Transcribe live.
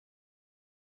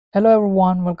Hello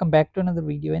everyone, welcome back to another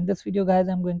video. In this video guys,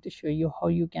 I'm going to show you how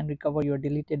you can recover your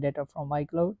deleted data from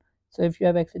iCloud. So if you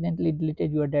have accidentally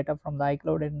deleted your data from the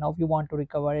iCloud and now you want to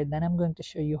recover it, then I'm going to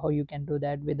show you how you can do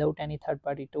that without any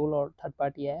third-party tool or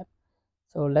third-party app.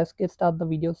 So let's get started the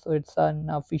video. So it's an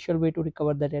official way to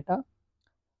recover the data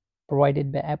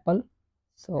provided by Apple.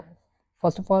 So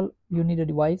first of all, you need a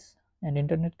device and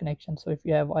internet connection. So if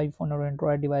you have iPhone or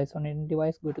Android device on any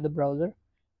device, go to the browser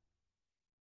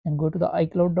and go to the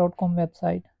iCloud.com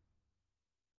website.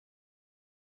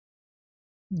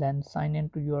 Then sign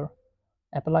into your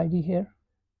Apple ID here.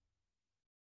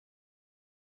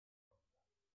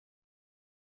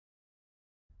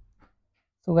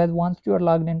 So guys, once you are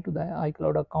logged into the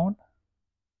iCloud account,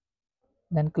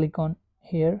 then click on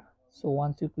here. So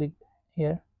once you click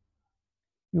here,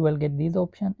 you will get this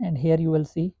option, and here you will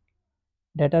see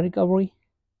data recovery.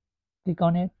 Click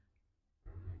on it,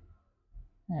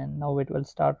 and now it will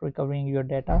start recovering your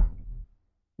data.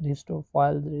 Restore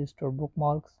files, restore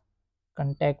bookmarks,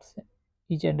 contacts,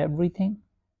 each and everything.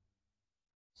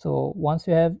 So once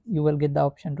you have, you will get the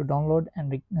option to download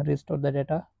and restore the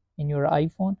data in your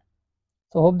iPhone.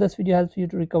 So hope this video helps you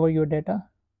to recover your data.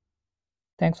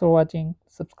 Thanks for watching.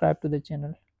 Subscribe to the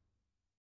channel.